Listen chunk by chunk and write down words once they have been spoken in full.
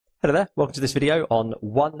Hello there, welcome to this video on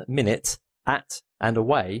 1 minute at and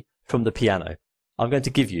away from the piano. I'm going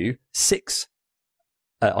to give you 6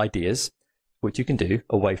 ideas which you can do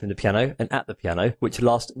away from the piano and at the piano, which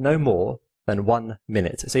last no more than 1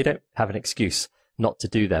 minute, so you don't have an excuse not to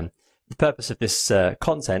do them. The purpose of this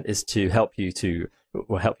content is to help you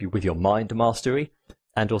with your mind mastery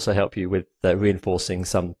and also help you with reinforcing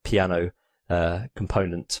some piano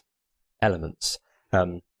component elements.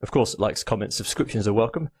 Of course, likes, comments, subscriptions are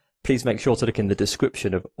welcome. Please make sure to look in the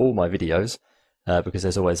description of all my videos because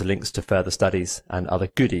there's always links to further studies and other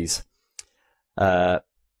goodies.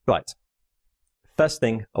 Right. First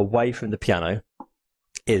thing away from the piano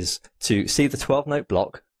is to see the 12-note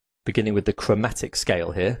block beginning with the chromatic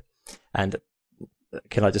scale here. And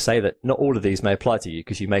can I just say that not all of these may apply to you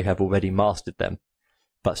because you may have already mastered them,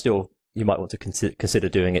 but still you might want to consider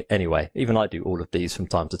doing it anyway. Even I do all of these from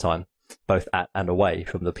time to time, both at and away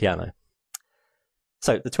from the piano.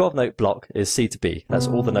 So the 12-note block is C to B. That's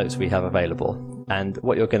all the notes we have available. And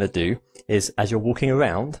what you're going to do is, as you're walking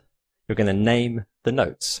around, you're going to name the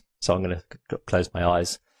notes. So I'm going to close my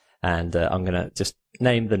eyes and I'm going to just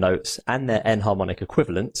name the notes and their enharmonic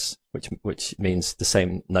equivalents, which means the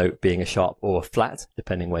same note being a sharp or a flat,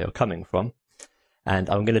 depending where you're coming from. And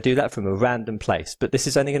I'm going to do that from a random place, but this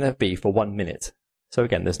is only going to be for 1 minute. So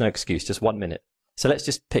again, there's no excuse, just 1 minute. So let's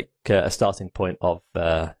just pick a starting point of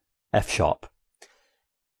F sharp.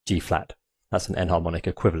 G flat. That's an enharmonic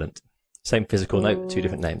equivalent. Same physical note, 2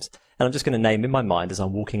 different names. And I'm just going to name in my mind as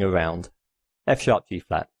I'm walking around F sharp, G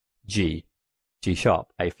flat, G, G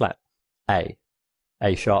sharp, A flat, A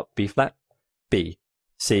sharp, B flat, B,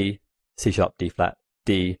 C, C sharp, D flat,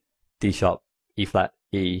 D, D sharp, E flat,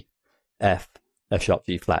 E, F, F sharp,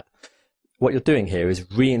 G flat. What you're doing here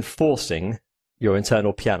is reinforcing your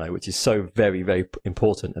internal piano, which is so very, very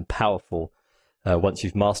important and powerful once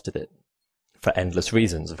you've mastered it. For endless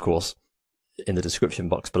reasons, of course. In the description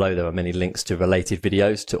box below, there are many links to related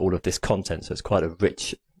videos to all of this content, so it's quite a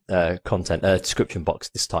rich description box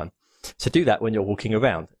this time. So do that when you're walking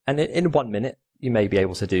around, and in 1 minute you may be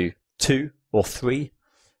able to do 2 or 3,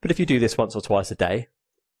 but if you do this once or twice a day,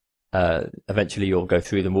 eventually you'll go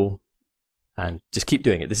through them all, and just keep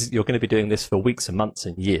doing it. You're going to be doing this for weeks and months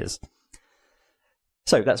and years.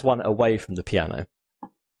 So that's one away from the piano.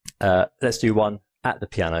 Let's do one at the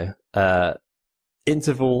piano.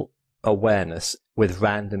 Interval awareness with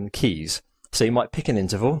random keys. So you might pick an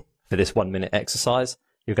interval for this 1 minute exercise.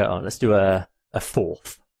 You go, oh, let's do a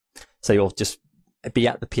fourth. So you'll just be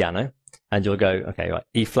at the piano and you'll go, okay, right,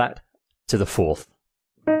 E flat to the fourth.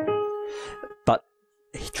 But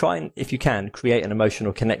try and, if you can, create an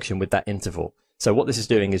emotional connection with that interval. So what this is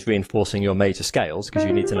doing is reinforcing your major scales, because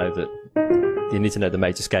you need to know the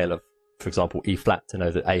major scale of, for example, E flat to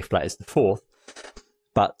know that A flat is the fourth.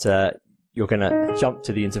 But you're going to jump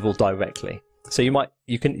to the interval directly. So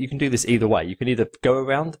you can do this either way. You can either go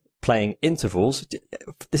around playing intervals,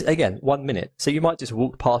 this, again, 1 minute. So you might just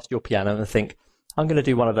walk past your piano and think, I'm going to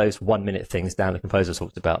do one of those 1 minute things Dan the composer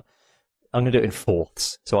talked about. I'm going to do it in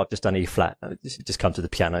fourths. So I've just done E flat. Just come to the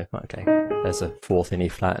piano. Okay, there's a fourth in E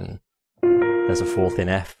flat, and there's a fourth in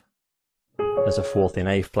F. There's a fourth in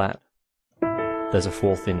A flat. There's a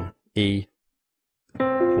fourth in E.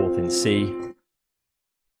 Fourth in C.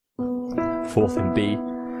 Fourth in B,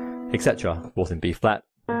 etc. Fourth in B flat,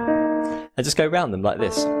 and just go around them like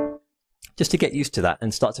this, just to get used to that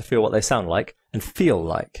and start to feel what they sound like and feel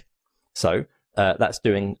like. So that's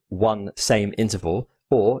doing one same interval,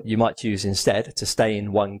 or you might choose instead to stay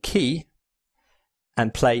in one key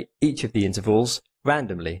and play each of the intervals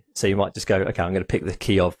randomly. So you might just go, okay, I'm going to pick the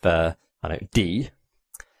key of I don't know, D,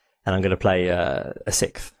 and I'm going to play a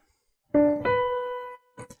sixth.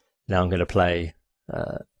 Now I'm going to play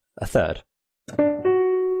a third.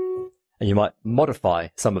 And you might modify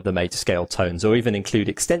some of the major scale tones or even include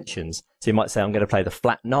extensions. So you might say, I'm going to play the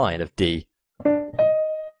flat 9 of D,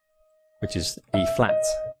 which is E flat.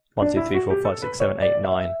 1, 2, 3, 4, 5, 6, 7, 8,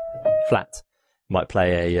 9 flat. You might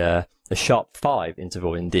play a sharp 5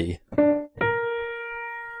 interval in D.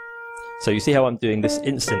 So you see how I'm doing this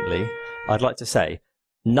instantly. I'd like to say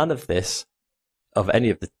none of this, of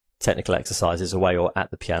any of the technical exercises away or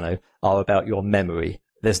at the piano, are about your memory.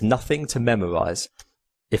 There's nothing to memorize.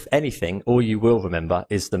 If anything, all you will remember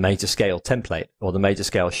is the major scale template or the major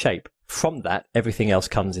scale shape. From that, everything else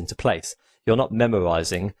comes into place. You're not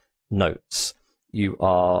memorizing notes. You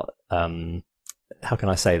are, how can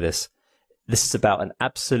I say this? This is about an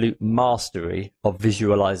absolute mastery of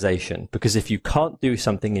visualization, because if you can't do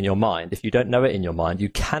something in your mind, if you don't know it in your mind, you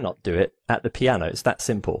cannot do it at the piano. It's that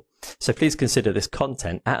simple. So please consider this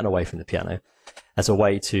content at and away from the piano as a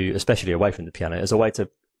way to, especially away from the piano, as a way to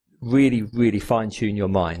really, really fine-tune your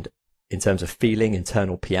mind in terms of feeling,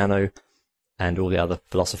 internal piano, and all the other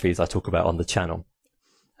philosophies I talk about on the channel.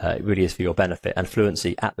 It really is for your benefit, and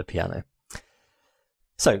fluency at the piano.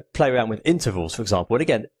 So play around with intervals, for example. And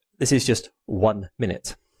again, this is just 1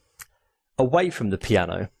 minute. Away from the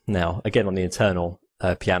piano, now, again on the internal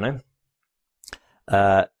piano,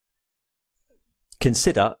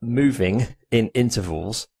 consider moving in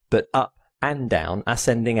intervals, but up and down,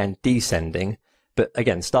 ascending and descending, but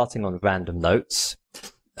again, starting on random notes,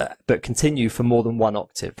 but continue for more than 1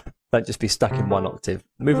 octave. Don't just be stuck in 1 octave.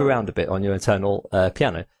 Move around a bit on your internal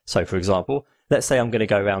piano. So, for example, let's say I'm going to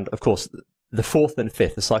go around, of course, the 4th and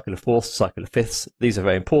 5th, the cycle of 4ths, cycle of 5ths. These are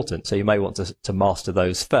very important, so you may want to master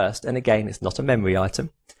those first. And again, it's not a memory item.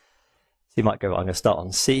 So you might go, I'm going to start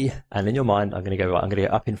on C, and in your mind, I'm going to go, right, I'm going to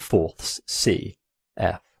go up in 4ths, C,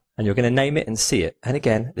 F. And you're going to name it and see it. And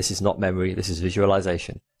again, this is not memory, this is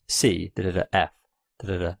visualization. C, da-da-da, F,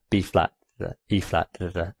 da-da-da, B flat, da-da-da, E flat,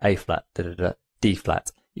 da-da-da, A flat, da-da-da, D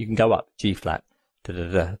flat. You can go up, G flat,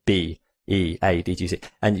 da-da-da, B, E, A, D, G, C.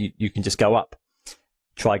 And you can just go up.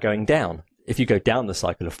 Try going down. If you go down the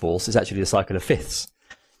cycle of 4ths, it's actually the cycle of 5ths.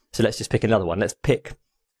 So let's just pick another one. Let's pick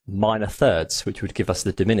minor thirds, which would give us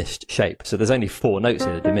the diminished shape. So there's only 4 notes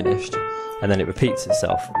in the diminished, and then it repeats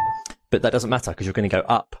itself. But that doesn't matter, because you're going to go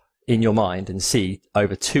up in your mind and see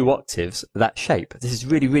over 2 octaves that shape. This is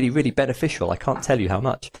really, really, really beneficial. I can't tell you how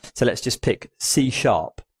much. So let's just pick C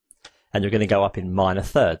sharp, and you're going to go up in minor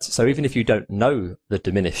thirds. So even if you don't know the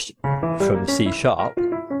diminished from C sharp,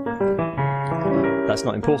 that's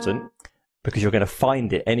not important, because you're going to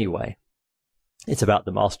find it anyway. It's about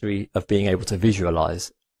the mastery of being able to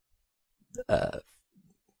visualize,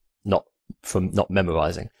 not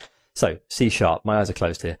memorizing. So C sharp, my eyes are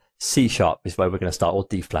closed here. C sharp is where we're going to start, or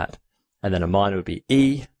D flat. And then a minor would be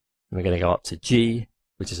E, and we're going to go up to G,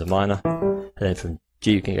 which is a minor. And then from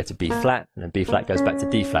G you can go to B flat, and then B flat goes back to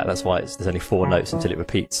D flat. That's why there's only 4 notes until it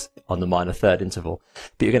repeats on the minor third interval.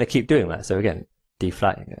 But you're going to keep doing that. So again, D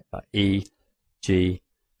flat, E, G,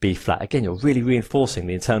 B flat. Again, you're really reinforcing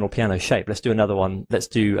the internal piano shape. Let's do another one. Let's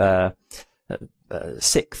do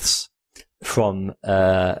 6ths from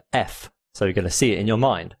F. So you're going to see it in your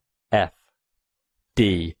mind. F,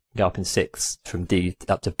 D, go up in 6ths from D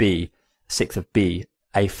up to B, 6th of B,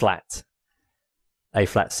 A flat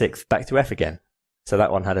 6th, back to F again. So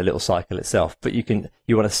that one had a little cycle itself. But you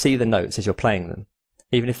want to see the notes as you're playing them.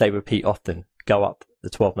 Even if they repeat often, go up the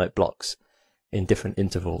 12-note blocks in different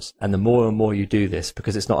intervals. And the more and more you do this,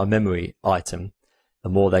 because it's not a memory item, the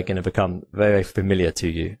more they're going to become very familiar to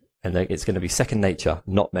you. And it's going to be second nature,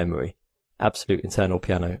 not memory. Absolute internal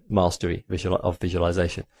piano mastery of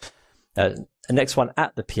visualization. The next one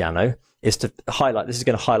at the piano is to highlight, this is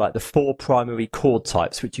going to highlight the 4 primary chord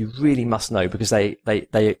types, which you really must know, because they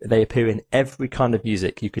appear in every kind of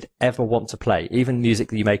music you could ever want to play. Even music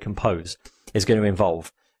that you may compose is going to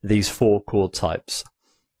involve these 4 chord types.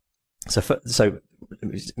 So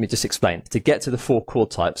let me just explain. To get to the 4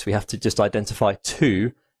 chord types, we have to just identify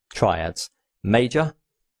 2 triads, major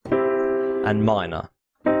and minor.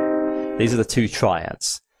 These are the 2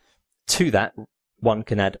 triads. To that, one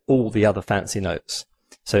can add all the other fancy notes.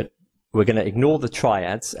 So we're going to ignore the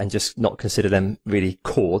triads and just not consider them really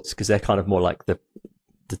chords, because they're kind of more like the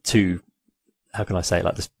 2, how can I say it,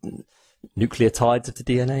 like the nucleotides of the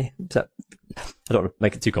DNA. I don't want to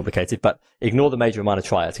make it too complicated, but ignore the major and minor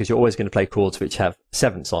triads, because you're always going to play chords which have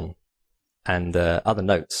 7ths on and other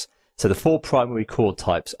notes. So the 4 primary chord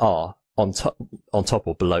types are on top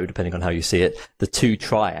or below, depending on how you see it. The 2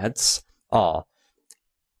 triads are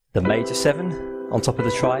the major 7 on top of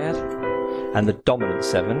the triad and the dominant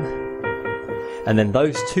 7, and then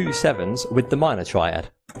those 2 7s with the minor triad,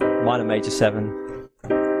 minor major 7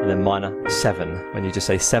 and then minor 7. When you just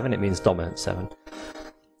say 7, it means dominant 7.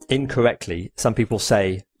 Incorrectly, some people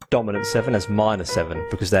say dominant 7 as minor 7,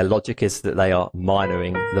 because their logic is that they are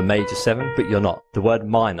minoring the major 7, but you're not. The word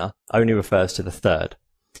minor only refers to the 3rd.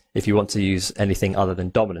 If you want to use anything other than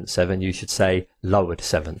dominant 7, you should say lowered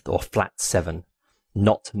 7th or flat 7,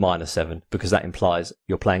 not minor 7, because that implies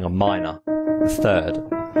you're playing a minor, the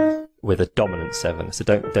 3rd, with a dominant 7. So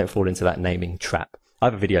don't fall into that naming trap. I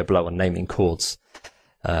have a video below on naming chords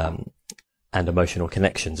and emotional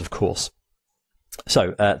connections, of course.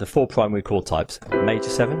 So the 4 primary chord types: major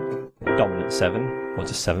 7, dominant 7, or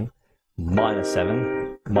just 7, minor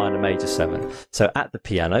 7, minor major 7. So at the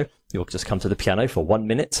piano, you'll just come to the piano for 1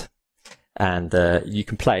 minute, and you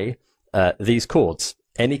can play these chords,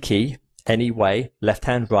 any key, any way, left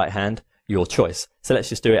hand, right hand, your choice. So let's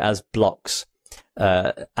just do it as blocks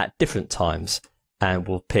at different times, and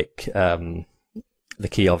we'll pick the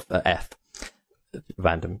key of F,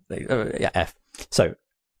 random, F. So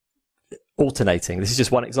alternating. This is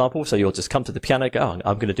just one example, so you'll just come to the piano, go, oh,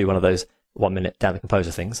 I'm going to do one of those 1 minute Dan the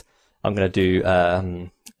Composer things. I'm going to do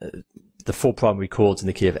the 4 primary chords in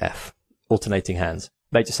the key of F, alternating hands.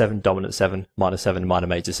 Major 7, dominant 7, minor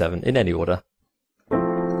major 7, in any order.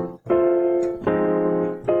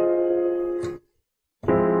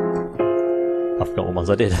 I forgot what ones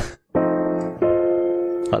I did.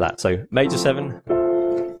 Like that. So major 7,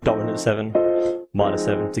 dominant 7, minor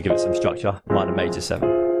 7 to give it some structure, minor major 7.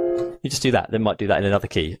 You just do that. Then might do that in another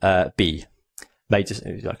key. B. Major.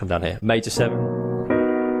 I come down here. Major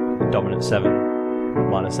 7, dominant 7,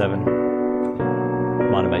 minor 7,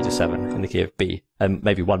 minor major 7 in the key of B, and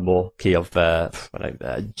maybe one more key of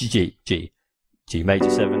G. G major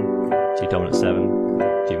 7, G dominant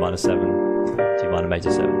 7, G minor 7, G minor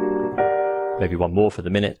major 7. Maybe one more for the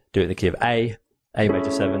minute. Do it in the key of A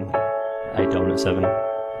major 7, A dominant 7,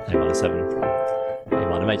 A minor 7, A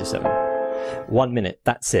minor major 7. 1 minute,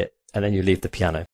 that's it, and then you leave the piano.